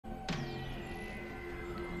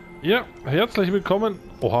Ja, herzlich willkommen.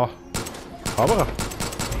 Oha. Aber.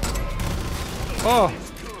 Oh.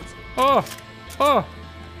 Oh. Oh.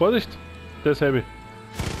 Vorsicht. Der ist heavy.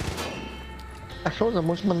 Ach so, da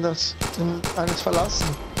muss man das dann alles verlassen.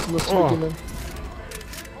 Um das zu Oh. beginnen.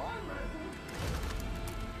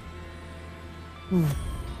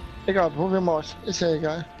 Egal, probieren wir aus. Ist ja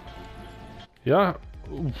egal. Ja.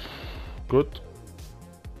 Gut.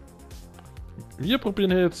 Wir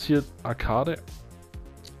probieren jetzt hier Arcade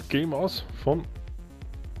Game aus von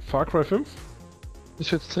Far Cry 5.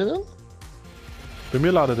 Ist jetzt drinnen? Bei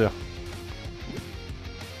mir ladet er.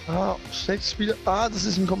 Ah, 6 Spieler. Ah, das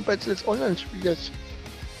ist ein komplettes Online-Spiel jetzt.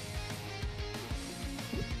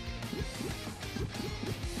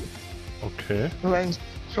 Okay. Nein,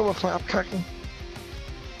 sowas von abkacken.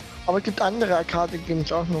 Aber es gibt andere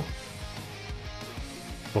Arcade-Games auch noch.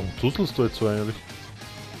 Warum duselst du jetzt so eigentlich?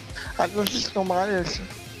 Also das ist normal jetzt.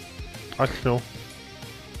 Ach so.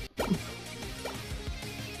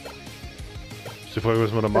 Ist die Frage,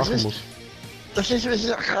 was man da machen muss. Das ist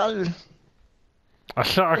wirklich Arcade. Ach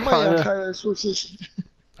so, Immer Arcade. Arcade, so ist es.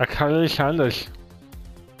 Arcade ist anders.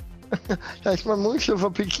 Da ist mein Mund so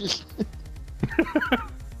verpickelt.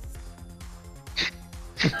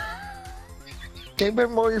 Gelbe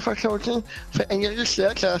Modi-Verkaufen für engere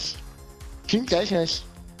Stärklasse. Klingt gleich nicht.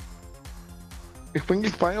 Ich bin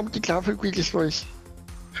gespannt, ob die Grafik wirklich so ist.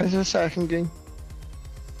 Kann ich das sagen gehen?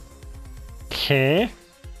 Okay.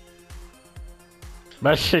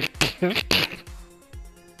 Was ist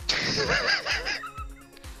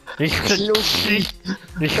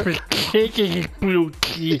Ich will gegen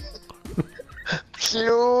Bluti.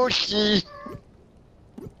 Psychi!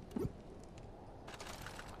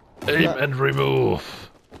 Aim and remove.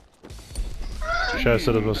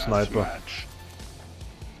 Scheiße, das war Sniper.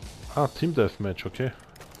 Ah, Team Deathmatch, okay.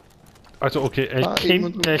 Also okay, Ah,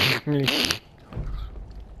 kennt das nicht.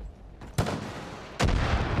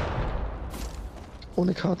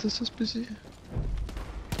 Ohne Karte ist das busy.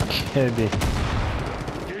 Heavy.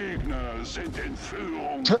 Gegner sind in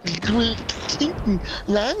Führung. Du hinten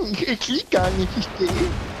lang, ich lieg gar nicht, ich stehe.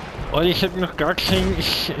 Und ich hab noch gar kein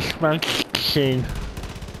Schwanz gesehen.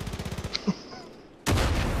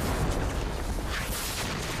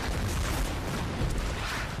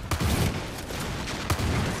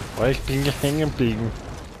 Oh, ich bin hier hängen geblieben.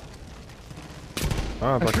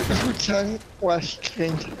 Ah, da Also ich würde sagen,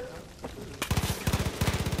 Arschkränk.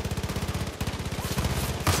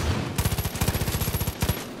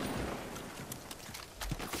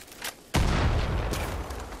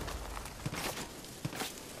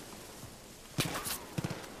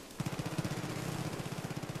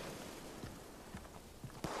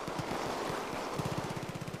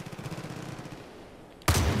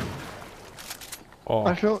 Oh,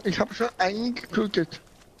 Also, ich habe schon einen getötet.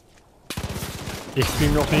 ich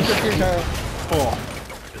bin noch nicht. Oh.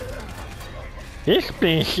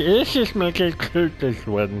 Ich ist mir getötet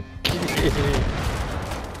worden.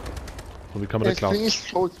 Und wie kann man das Jetzt bin klauen?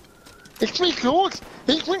 ich tot. Ich bin tot!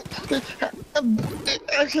 Ich bin...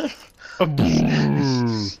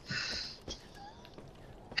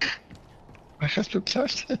 Was hast du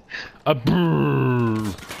gesagt?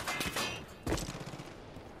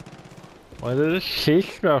 Oder das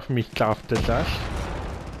schießt mir auf mich, glaubt ihr das?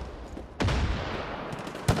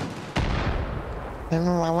 Meine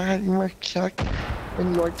Mama hat immer gesagt,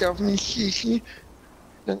 wenn Leute auf mich schießen,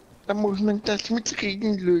 dann muss man das mit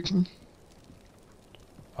Regen lösen.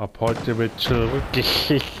 Ab heute wird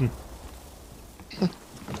zurückgeschissen.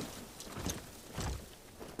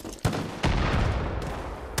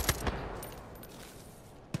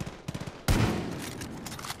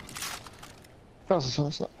 Das ist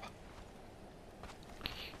was.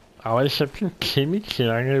 Aber ich habe schon ziemlich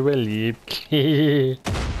lange überlebt.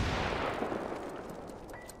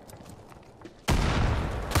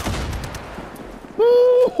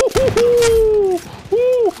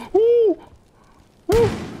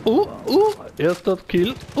 Erster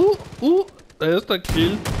Kill. Erster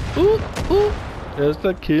Kill.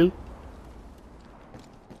 Erster Kill.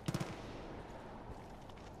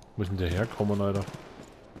 Wo ist denn der herkommen, Alter?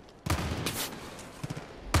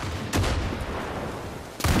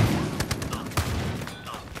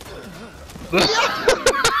 Das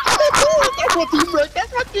war Teamwork,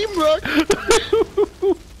 das war Teamwork!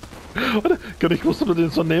 Alter, gar nicht gewusst, ob man den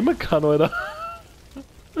so nehmen kann, Alter.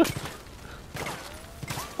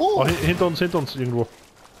 Oh, hinter uns irgendwo.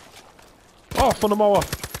 Oh, von der Mauer.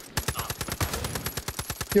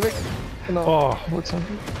 Hier weg. Genau. Oh.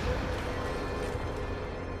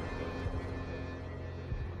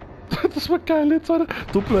 Das war geil jetzt, Alter.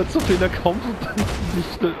 Du bleibst auf den Kampf und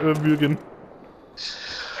nicht würgen.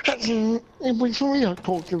 Also, ich bin schon wieder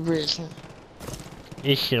tot gewesen.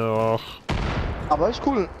 Ich auch. Aber ist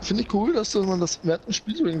cool. Finde ich cool, dass man das während dem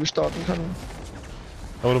Spiel so irgendwie starten kann.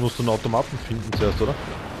 Aber da musst du einen Automaten finden zuerst, oder?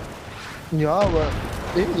 Ja, aber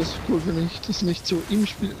eben, das ist cool, finde ich, dass nicht so im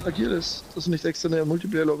Spiel agiert ist, dass du nicht extra eine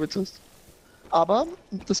Multiplayer-Lobby hast. Aber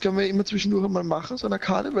das können wir immer zwischendurch mal machen, so eine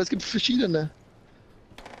Karte, weil es gibt verschiedene.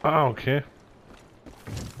 Ah, okay.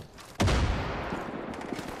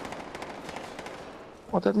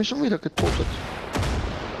 Oh, der hat mich schon wieder getotet.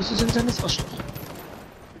 Das ist ein kleines Arschloch.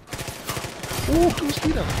 Oh, du bist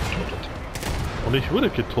wieder getotet. Und ich wurde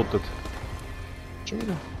getotet. Schon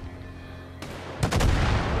wieder.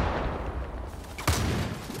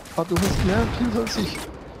 Aber du hast mehr Kills als ich.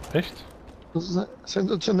 Echt? Das ist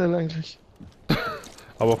sensationell eigentlich.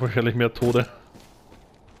 Aber auch wahrscheinlich mehr Tode.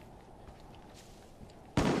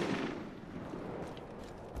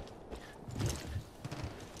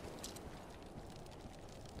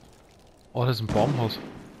 Oh, das ist ein Baumhaus.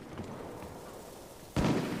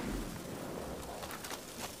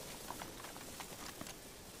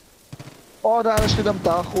 Oh, der eine steht am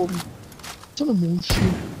Dach oben. So eine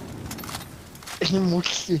Muschi. Ist eine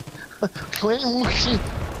Muschi. So eine Muschi.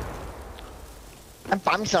 Ein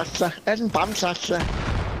Bamsatzler. Er ist ein Bamsatzler.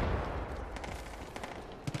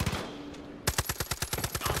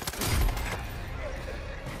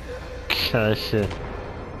 Scheiße.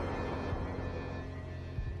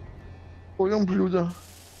 Voll und Bluter.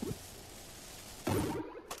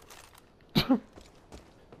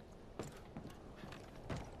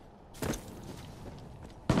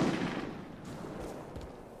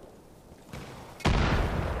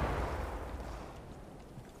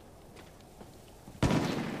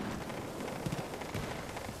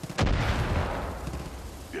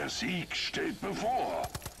 Der Sieg steht bevor.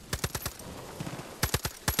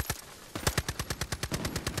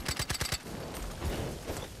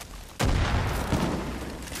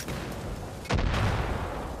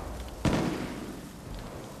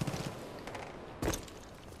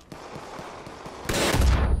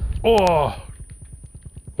 Oh!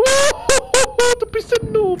 Du bist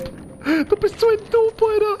ein Noob! Du bist so ein Noob,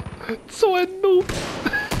 Alter! So ein Noob!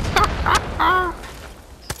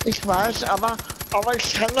 Ich weiß, aber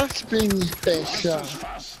ich kann das Spiel nicht besser.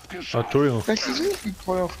 Fast Ah, geschafft. Entschuldigung. Das ist nicht wie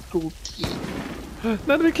Call of Duty.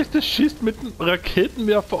 Nein, wirklich, das schießt mit einem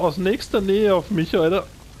Raketenwerfer aus nächster Nähe auf mich, Alter.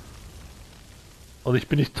 Und ich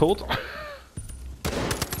bin nicht tot.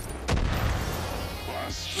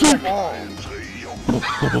 Was für ein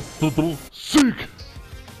Triumph. Sieg!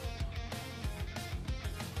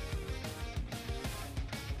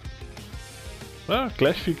 Ja,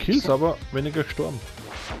 gleich viel Kills, aber weniger gestorben.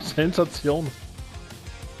 Sensation.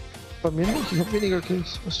 Bei mir nicht, ich habe weniger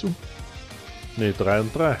Kills, weißt du. Ne, 3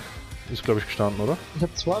 und 3. Ist glaube ich gestanden, oder? Ich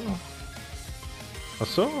habe 2 noch. Ach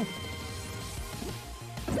so.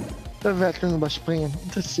 Bewertung überspringen,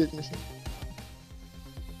 interessiert mich nicht.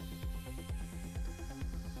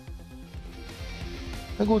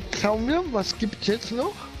 Na gut, schauen wir, was gibt's jetzt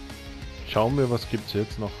noch? Schauen wir, was gibt's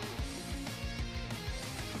jetzt noch.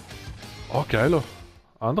 Oh, geiler.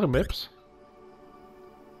 Andere Maps.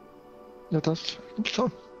 Ja, das gibt's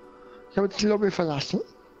schon. Ich habe jetzt die Lobby verlassen.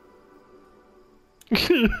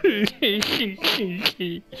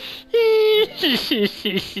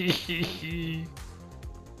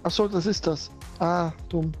 Achso, das ist das. Ah,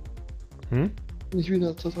 dumm. Hm? Nicht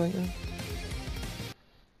wieder das rein.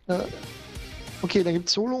 Okay, dann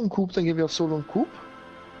gibt's Solo und Coop, dann gehen wir auf Solo und Coop.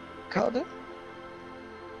 Karte.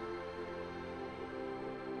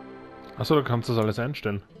 Achso, du kannst das alles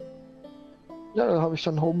einstellen. Ja, da habe ich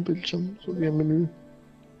dann Home-Bildschirm, so wie ein Menü.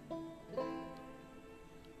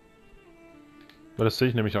 Weil das sehe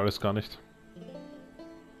ich nämlich alles gar nicht.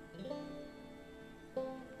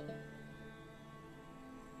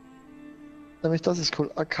 Nämlich das ist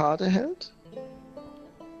cool. Arcade hält.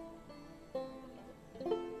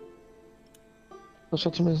 Das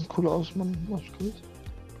schaut zumindest cool aus, man. Was gut.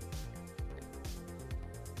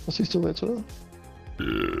 Was siehst du jetzt, oder?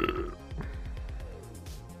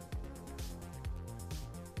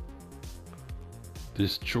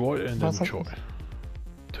 Destroy and Was hat enjoy. das?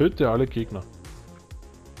 Töte alle Gegner.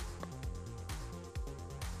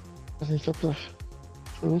 Also ich glaube, das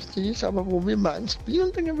schon lustig ist, aber wo wir mal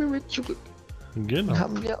spielen, dann gehen wir wieder zurück. Genau. Dann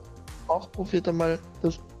haben wir auch probiert einmal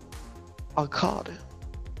das Arcade.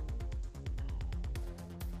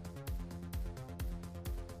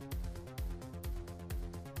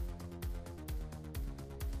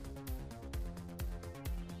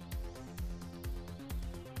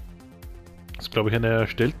 Das ist glaube ich eine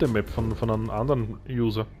erstellte Map von einem anderen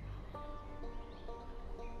User.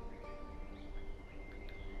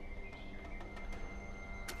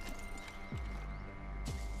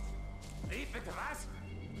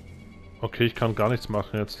 Okay, ich kann gar nichts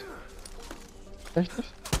machen jetzt. Echt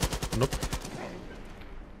nicht? Nope.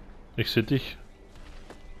 Ich sehe dich.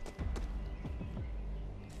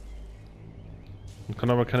 Und kann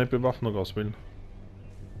aber keine Bewaffnung auswählen.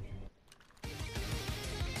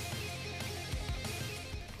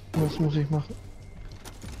 Was muss ich machen?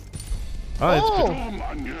 Ah, jetzt, Oh!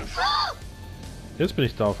 Sturmangriff. jetzt bin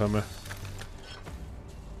ich da auf einmal.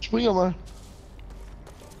 Spring ja mal.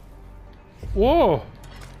 Wow!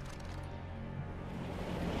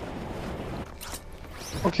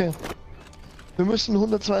 Okay. Wir müssen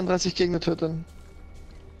 132 Gegner töten.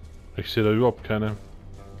 Ich sehe da überhaupt keine.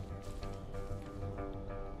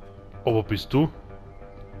 Oh, wo bist du?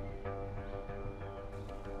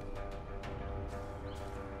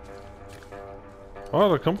 Ah,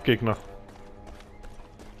 da kommt Gegner.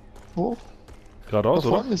 Wo? Geradeaus, Da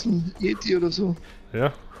oder? vorne ist ein Yeti oder so.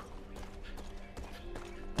 Ja.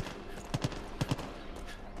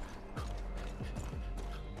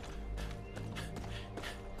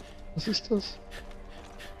 Was ist das?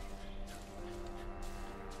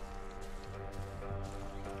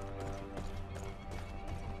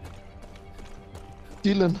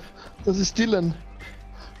 Dylan. Das ist Dylan.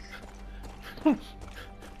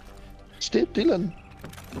 Steht Dylan.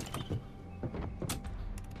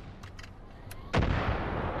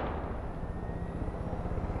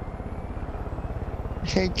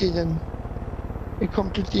 Hey Dylan. Wie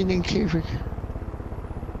kommt ihr in den Käfig?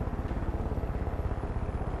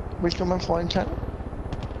 Willst du mein Freund sein?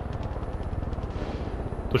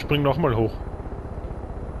 Du spring nochmal hoch.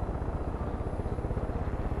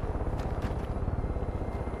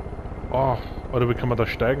 Oh, oder wie kann man da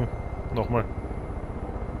steigen? Nochmal.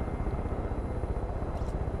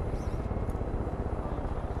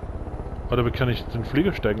 Oder wie kann ich den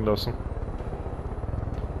Flieger steigen lassen?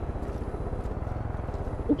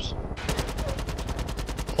 Ups.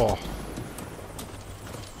 Oh,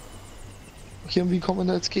 Okay, und wie kommen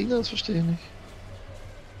da jetzt Gegner? Das verstehe ich nicht.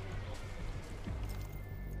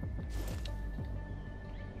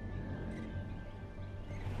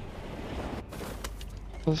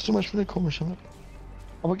 Das ist zum Beispiel eine komische Map.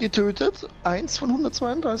 Aber getötet, 1 von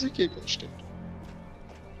 132 Gegnern stimmt.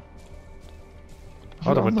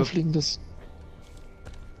 Ah, damit da das- fliegen das.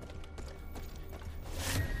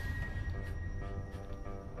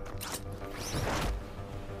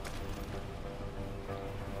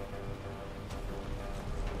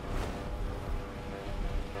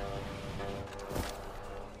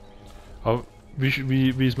 aber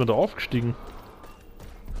wie ist man da aufgestiegen?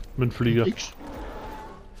 Mit dem Flieger. X.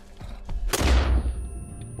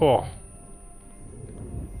 Oh,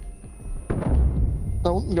 Da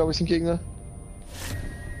unten, glaube ich, sind Gegner.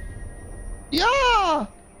 Ja!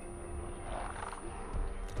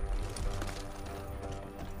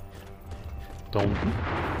 da unten.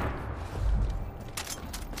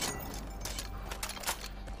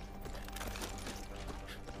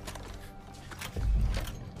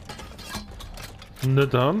 Na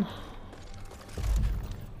dann.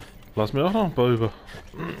 Lass mir auch noch ein paar über.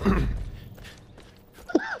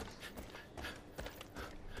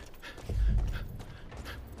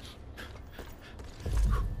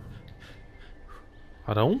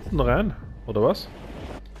 Ah, da unten rein, oder was?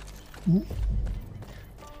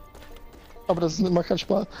 Aber das macht keinen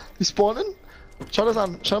Spaß. Die spawnen. Schau das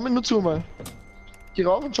an. Schau mir nur zu mal. Geh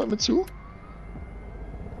rauf und schau mir zu.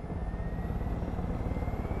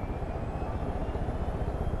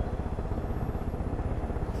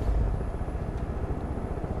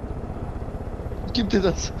 Gib dir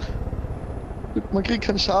das. Man kriegt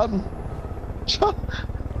keinen Schaden. Schau.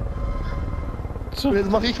 So. Und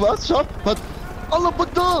jetzt mache ich was. Schau. Was? Allah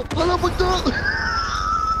Bagda! Allah Bagda!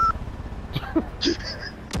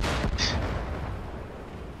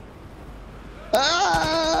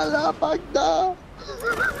 Allah Bagda!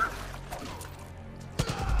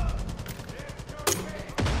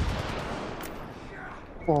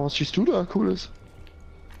 Boah, was schießt du da? Cooles.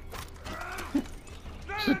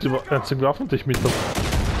 Das sind die einzigen Waffen, die ich mit habe.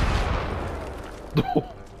 Oh,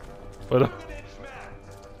 Alter.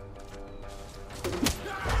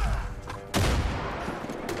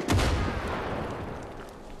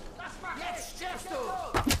 Jetzt stirbst du!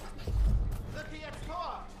 Rücke jetzt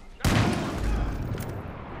vor!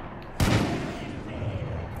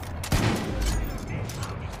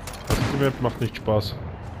 Also die Map macht nicht Spaß.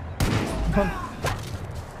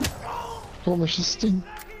 Komisches Ding.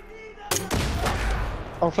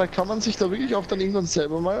 Aber vielleicht kann man sich da wirklich auch dann irgendwann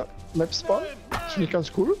selber mal Maps bauen. Das finde ich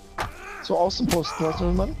ganz cool. So Außenposten, weißt du,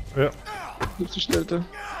 was man? Ja. Aufgestellte.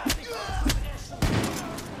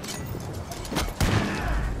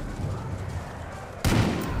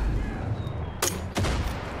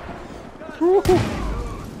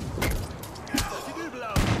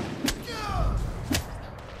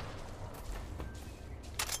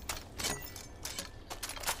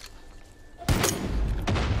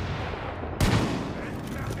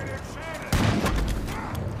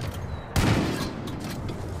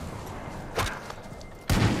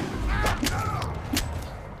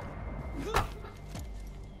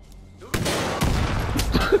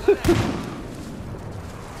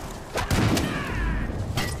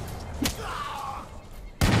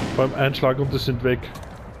 Beim Einschlag und die sind weg.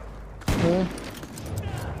 Ja.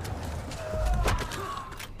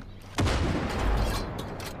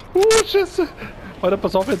 Scheiße! Alter,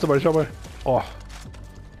 pass auf jetzt einmal, schau mal. Oh.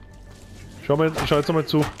 Schau jetzt einmal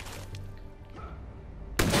zu.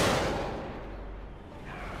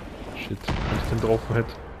 Shit, wenn ich den getroffen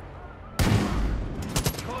hätte.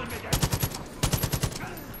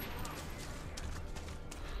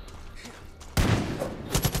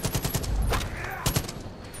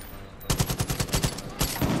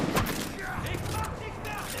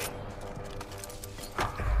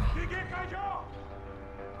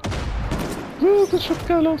 Das schaut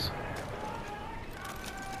geil aus.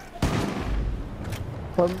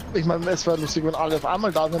 Ich meine, es wäre lustig, wenn alle auf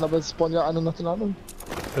einmal da wären, aber es spawnen ja einer nach den anderen.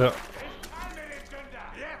 Ja.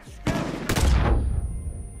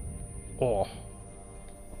 Oh.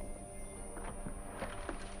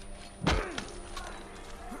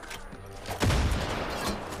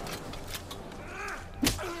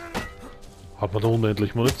 Hat man da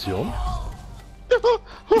unendlich Munition?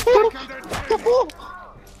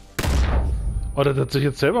 Alter, der hat sich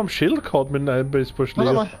jetzt selber am Schild gehauen mit einem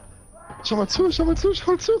Baseballschläger. Warte mal. Schau mal zu, schau mal zu,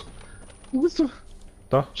 schau mal zu. Wo bist du?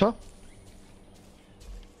 Da. Schau.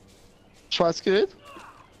 Schweißgerät.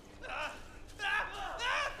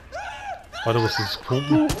 Alter, was ist das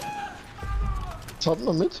gefunden? Das hat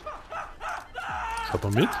man mit. Das hat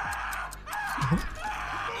man mit?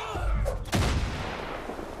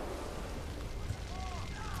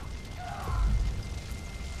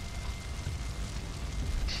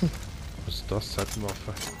 Was ist das?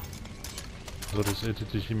 Seitenwaffe. Also das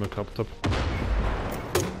die ich immer gehabt habe.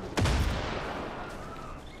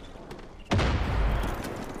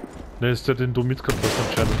 Ne, ist der, den du mitgehabt hast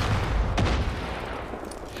anscheinend.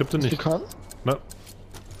 Ich hab den nicht. Du kannst? Na,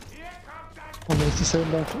 Und dann ist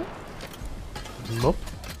dieselbe Waffe. nope.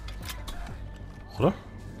 Oder?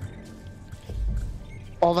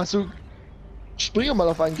 Oh, weißt du, springe mal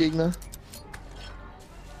auf einen Gegner.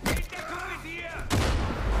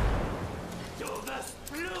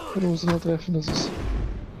 Du musst ihn halt treffen, das ist...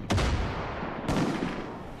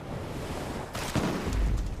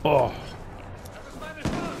 Oh.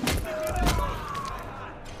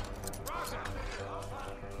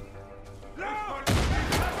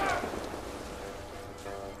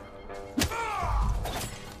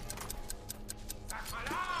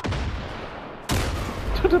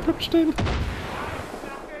 Der bleibt stehen.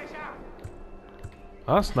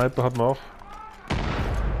 Ah, Sniper hat man auch.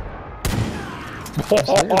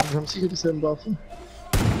 Wir haben sicher dieselben Waffen.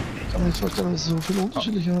 Ich kann mir nicht vorstellen, dass sie so viele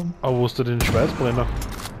unterschiedliche haben. Aber wo ist der den Schweißbrenner?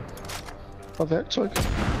 Ein Werkzeug.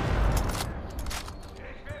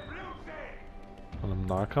 Eine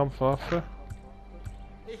Nahkampfwaffe?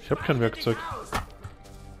 Ich habe kein Werkzeug.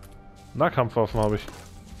 Nahkampfwaffen habe ich.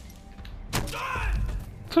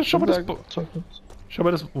 Schau mal das. Werkzeug. Schau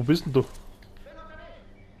mal das. Wo bist denn du?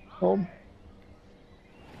 Warum?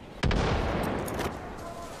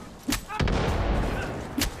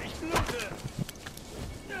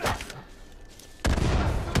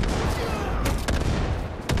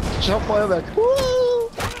 Ich hab Feuerwerk.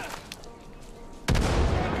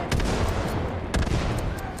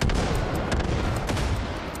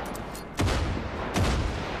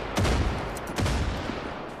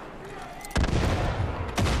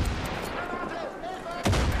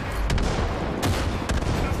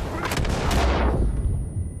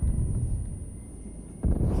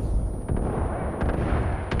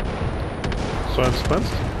 So eins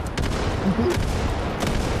meinst?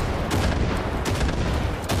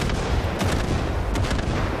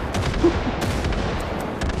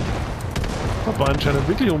 Aber anscheinend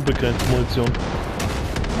wirklich unbegrenzt Munition.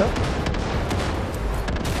 Ja.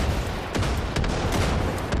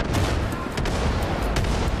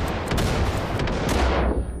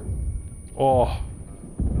 Oh.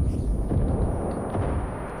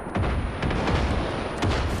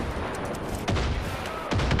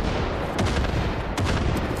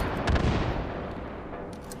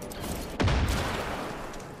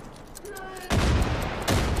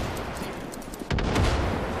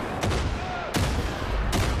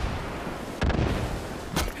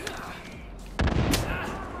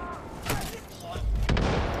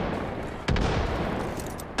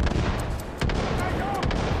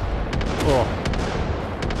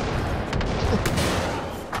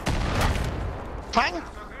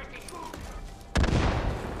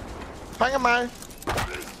 Fang mal.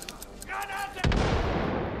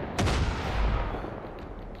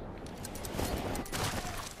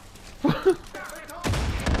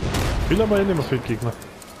 Will aber eh nicht mehr viel Gegner.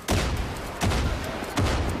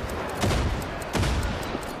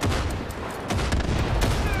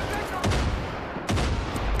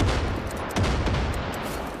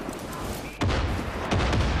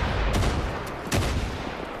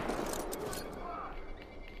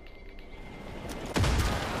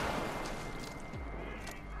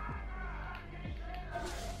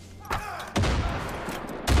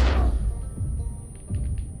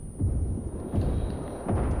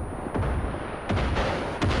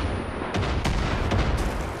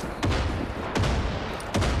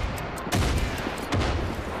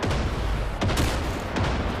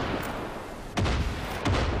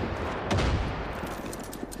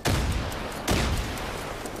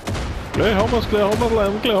 Gleich haben wir's, gleich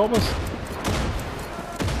haben wir's.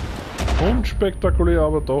 Unspektakulär,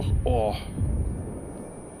 aber doch. Oh.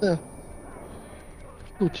 Ja.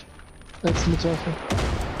 Gut. Jetzt mit Waffe.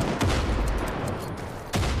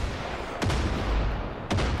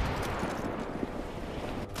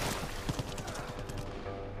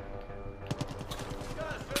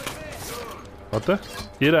 Warte.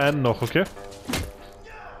 Jeder einen noch, okay?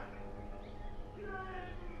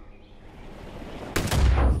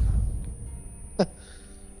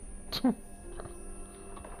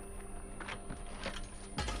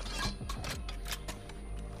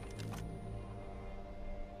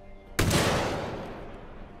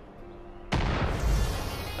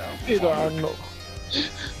 Jeder einen noch.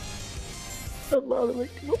 Haben wir alle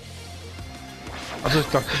weggenommen. Also ich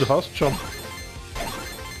dachte, du hast schon.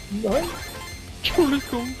 Nein.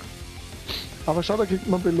 Entschuldigung. Aber schau, da kriegt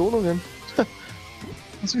man Belohnungen.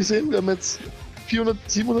 Was wir sehen, wir haben jetzt 400,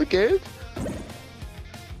 700 Geld.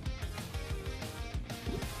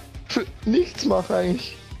 Für nichts machen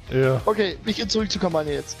eigentlich. Ja. Okay, wir gehen zurück zur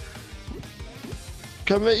Kampagne jetzt.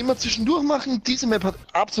 Können wir immer zwischendurch machen. Diese Map hat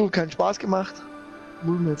absolut keinen Spaß gemacht.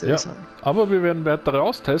 Muss man jetzt Ja, ehrlich sagen. aber wir werden weitere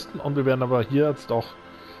austesten und wir werden aber hier jetzt auch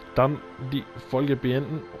dann die Folge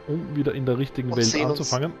beenden, um wieder in der richtigen Und Welt sehen uns.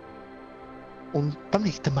 anzufangen. Und beim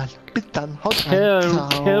nächsten Mal. Bis dann. Haut rein.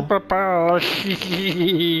 Ciao. Baba.